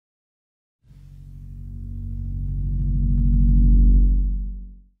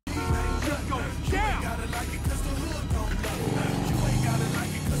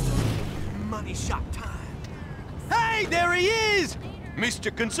there he is!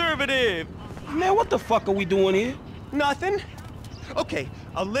 Mr. Conservative! Man, what the fuck are we doing here? Nothing. Okay,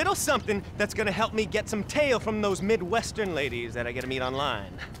 a little something that's gonna help me get some tail from those Midwestern ladies that I get to meet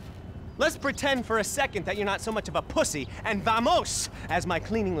online. Let's pretend for a second that you're not so much of a pussy, and vamos, as my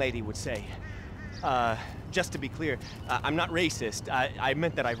cleaning lady would say. Just to be clear, I'm not racist. I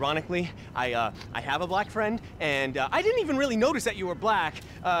meant that ironically. I have a black friend, and I didn't even really notice that you were black,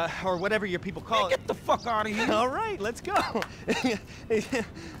 or whatever your people call it. Get the fuck out of here. All right, let's go.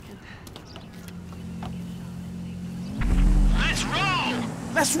 Let's roll!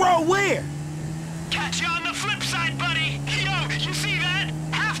 Let's roll where? Catch you on the flip side, buddy! Yo, you see that?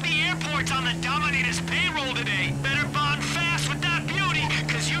 Half the airport's on the Dominator's payroll today. Better bond fast with that beauty,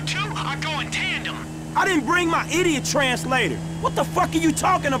 cause you two are going tandem. I didn't bring my idiot translator. What the fuck are you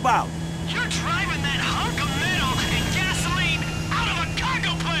talking about? You're driving that hunk of metal and gasoline out of a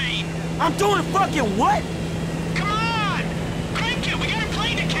cargo plane! I'm doing fucking what? Come on! Crank it, we got a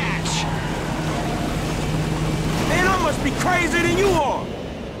plane to catch! Man, I must be crazier than you are.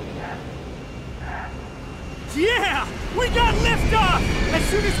 Yeah! We got liftoff! As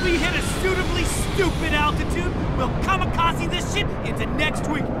soon as we hit a suitably stupid altitude, we'll kamikaze this shit into next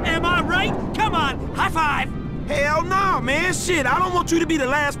week. Am I right? Come on, high five! Hell no, man. Shit, I don't want you to be the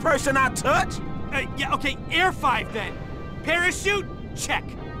last person I touch. Yeah, okay, air five then. Parachute? Check.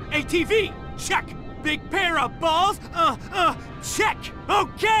 ATV? Check. Big pair of balls? Check.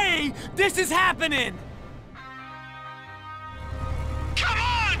 Okay, this is happening! Come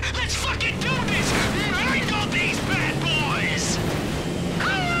on! Let's fucking do this! Wrangle these bad boys!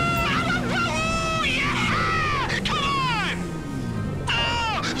 Oh, yeah! Come on!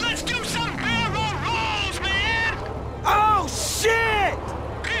 Oh, let's do some barrel rolls, man! Oh, shit!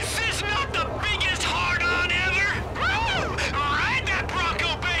 This is not the biggest hard-on ever! Woo! Ride that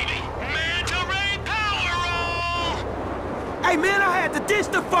Bronco, baby! Manta Ray power roll! Hey, man, I had to ditch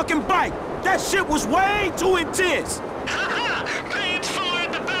the fucking bike. That shit was way too intense. Pants fuller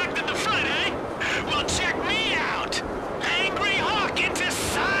at the back than the front, eh? Well, check me out! Angry Hawk into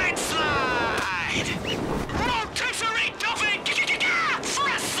side slide! Rotisserie Duffin!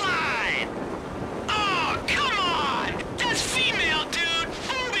 Fresh slide! Oh, come on! That's female, dude!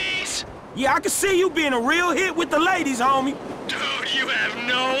 Boobies! Yeah, I can see you being a real hit with the ladies, homie. Dude, you have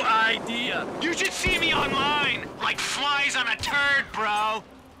no idea. You should see me online. Like flies on a turd, bro.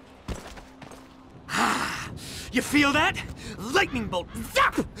 You feel that? Lightning bolt!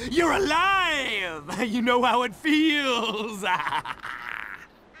 Zap! You're alive! You know how it feels!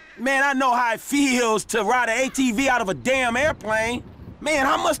 Man, I know how it feels to ride an ATV out of a damn airplane. Man,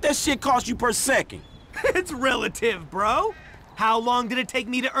 how much that shit cost you per second? It's relative, bro. How long did it take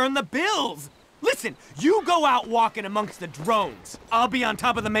me to earn the bills? Listen, you go out walking amongst the drones. I'll be on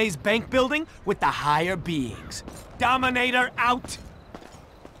top of the Maze Bank building with the higher beings. Dominator out.